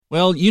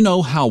Well, you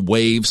know how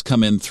waves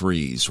come in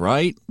threes,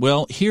 right?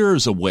 Well,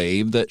 here's a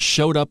wave that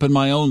showed up in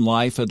my own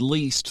life at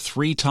least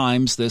 3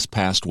 times this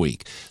past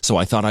week. So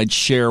I thought I'd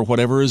share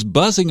whatever is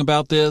buzzing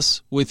about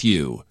this with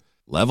you.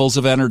 Levels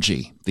of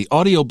Energy. The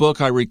audiobook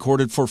I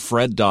recorded for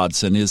Fred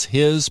Dodson is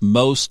his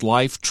most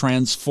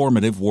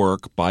life-transformative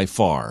work by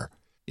far.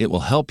 It will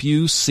help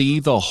you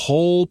see the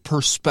whole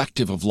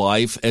perspective of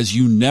life as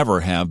you never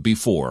have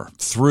before,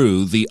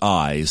 through the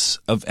eyes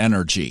of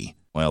energy,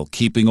 while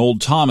keeping old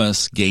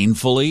Thomas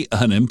gainfully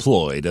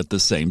unemployed at the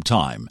same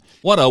time.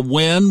 What a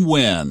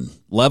win-win.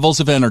 Levels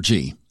of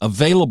Energy,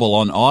 available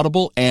on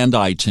Audible and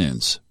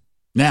iTunes.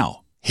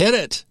 Now, hit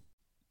it!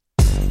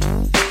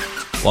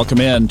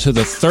 Welcome in to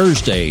the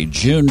Thursday,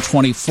 June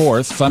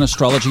 24th Fun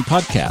Astrology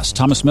Podcast.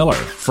 Thomas Miller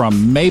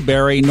from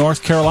Mayberry,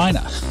 North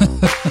Carolina.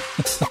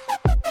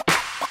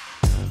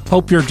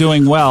 Hope you're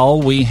doing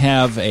well. We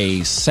have a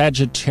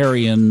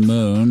Sagittarian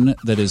moon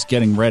that is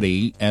getting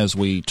ready, as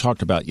we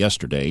talked about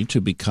yesterday,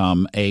 to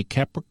become a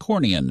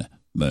Capricornian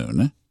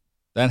moon.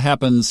 That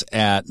happens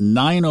at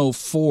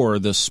 9:04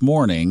 this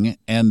morning,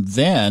 and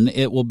then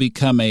it will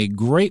become a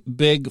great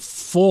big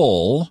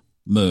full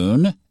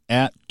moon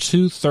at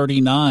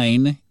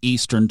 2:39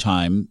 Eastern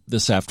Time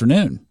this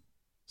afternoon.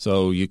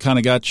 So you kind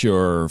of got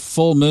your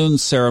full moon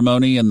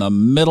ceremony in the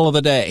middle of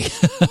the day,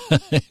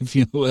 if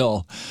you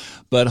will.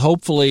 But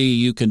hopefully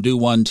you can do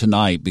one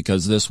tonight,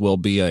 because this will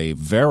be a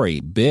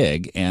very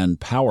big and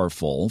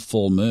powerful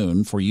full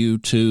moon for you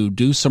to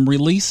do some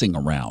releasing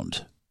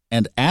around.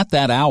 And at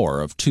that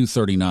hour of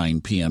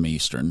 2:39 p.m.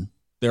 Eastern,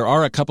 there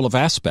are a couple of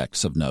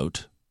aspects of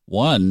note.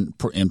 One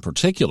in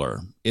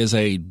particular is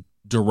a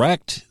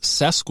direct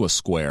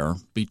sesquisquare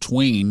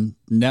between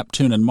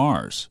Neptune and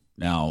Mars.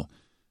 Now,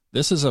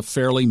 this is a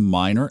fairly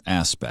minor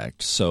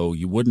aspect, so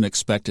you wouldn't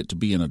expect it to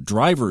be in a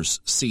driver's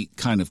seat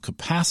kind of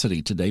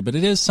capacity today, but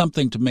it is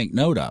something to make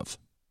note of.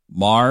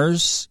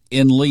 Mars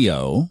in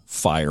Leo,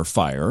 fire,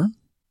 fire.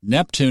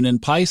 Neptune in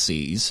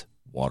Pisces,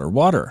 water,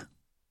 water.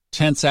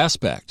 Tense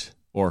aspect,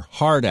 or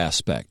hard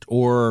aspect,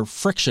 or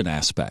friction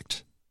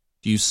aspect.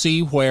 Do you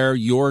see where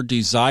your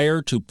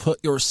desire to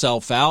put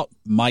yourself out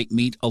might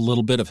meet a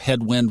little bit of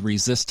headwind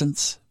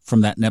resistance from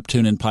that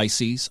Neptune in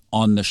Pisces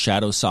on the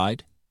shadow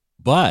side?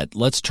 But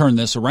let's turn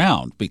this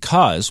around,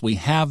 because we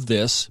have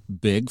this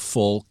big,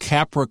 full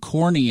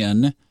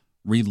Capricornian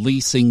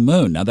releasing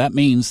moon. Now, that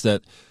means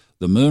that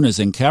the moon is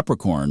in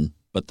Capricorn,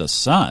 but the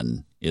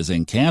sun is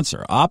in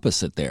Cancer,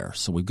 opposite there.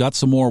 So we've got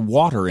some more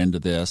water into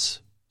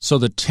this. So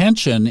the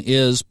tension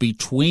is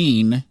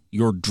between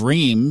your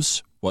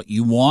dreams, what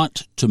you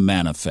want to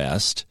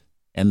manifest,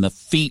 and the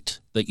feet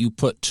that you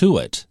put to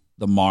it,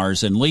 the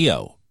Mars in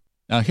Leo.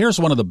 Now, here's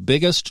one of the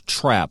biggest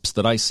traps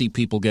that I see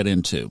people get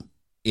into,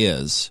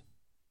 is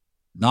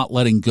not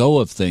letting go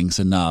of things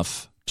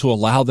enough to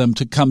allow them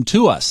to come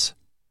to us.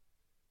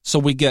 So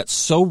we get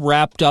so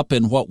wrapped up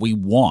in what we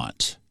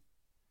want.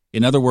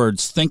 In other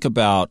words, think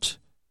about,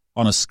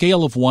 on a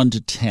scale of 1 to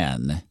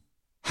 10,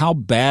 how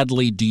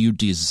badly do you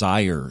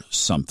desire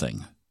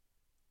something?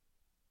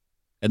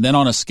 And then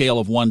on a scale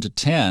of 1 to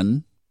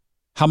 10,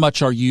 how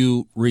much are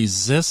you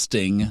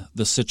resisting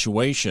the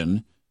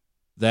situation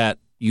that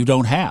you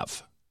don't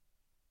have?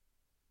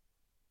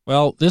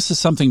 Well, this is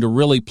something to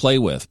really play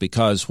with,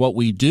 because what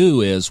we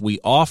do is we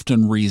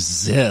often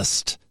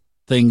resist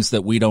things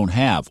that we don't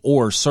have,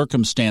 or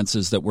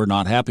circumstances that we're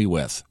not happy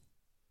with.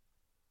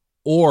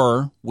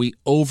 Or we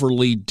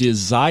overly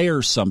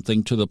desire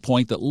something to the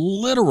point that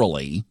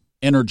literally,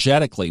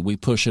 energetically, we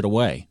push it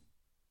away.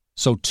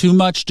 So too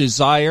much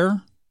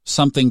desire,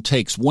 something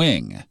takes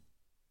wing.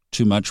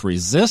 Too much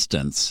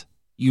resistance,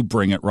 you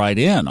bring it right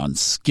in on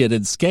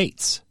skidded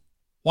skates.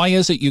 Why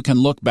is it you can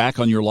look back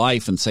on your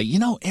life and say,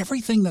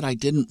 everything that I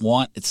didn't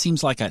want, it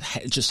seems like it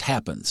just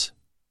happens?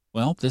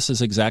 Well, this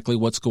is exactly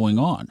what's going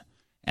on.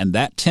 And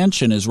that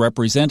tension is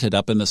represented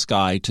up in the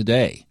sky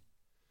today.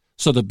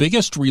 So the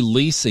biggest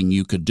releasing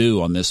you could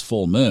do on this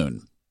full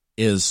moon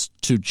is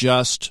to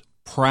just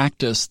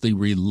practice the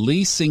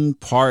releasing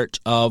part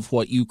of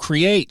what you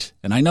create.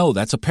 And I know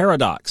that's a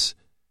paradox.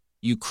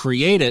 You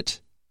create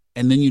it,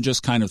 and then you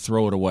just kind of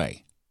throw it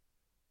away.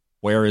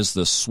 Where is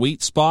the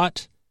sweet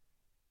spot?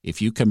 If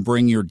you can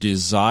bring your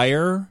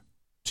desire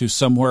to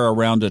somewhere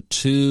around a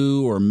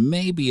 2 or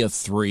maybe a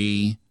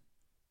 3,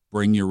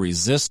 bring your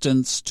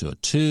resistance to a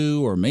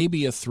 2 or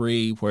maybe a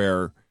 3,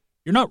 where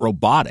you're not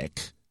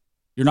robotic.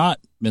 You're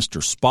not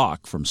Mr.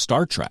 Spock from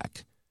Star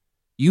Trek.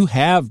 You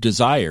have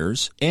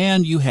desires,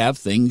 and you have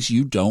things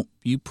you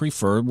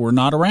prefer were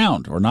not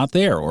around or not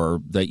there,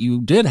 or that you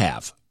did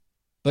have.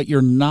 But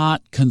you're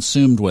not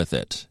consumed with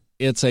it.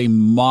 It's a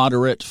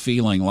moderate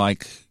feeling,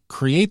 like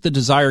create the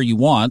desire you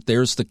want.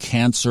 There's the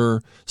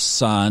Cancer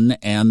sun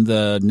and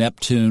the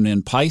Neptune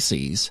in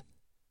Pisces.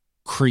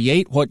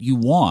 Create what you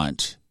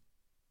want,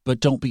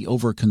 but don't be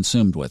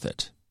overconsumed with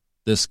it.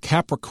 This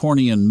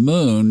Capricornian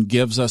moon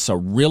gives us a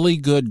really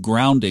good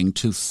grounding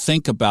to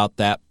think about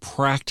that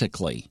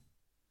practically.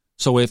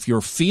 So if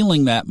you're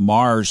feeling that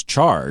Mars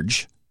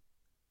charge,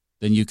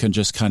 then you can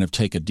just kind of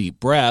take a deep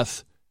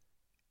breath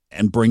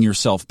and bring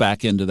yourself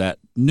back into that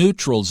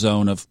neutral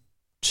zone of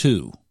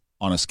 2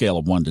 on a scale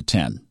of 1 to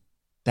 10.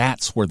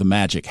 That's where the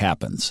magic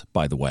happens,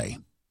 by the way.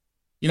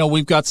 You know,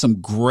 we've got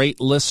some great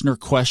listener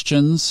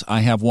questions. I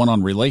have one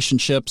on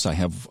relationships. I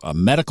have a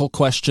medical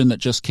question that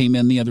just came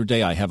in the other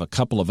day. I have a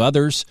couple of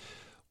others.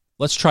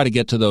 Let's try to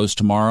get to those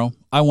tomorrow.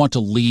 I want to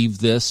leave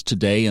this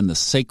today in the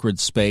sacred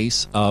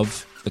space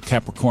of the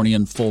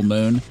Capricornian full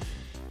moon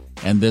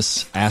and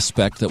this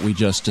aspect that we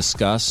just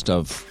discussed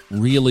of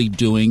really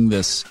doing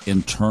this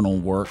internal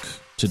work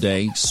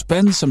today.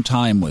 Spend some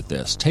time with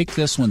this. Take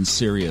this one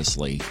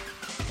seriously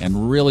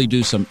and really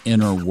do some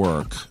inner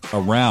work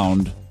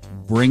around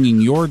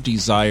bringing your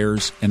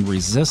desires and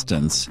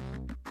resistance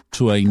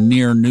to a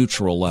near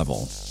neutral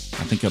level.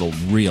 I think it'll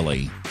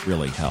really,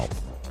 really help.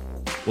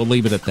 We'll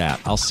leave it at that.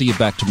 I'll see you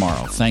back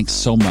tomorrow. Thanks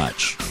so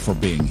much for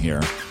being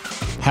here.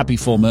 Happy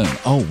full moon.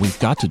 Oh, we've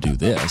got to do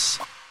this.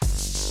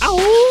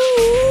 Ow!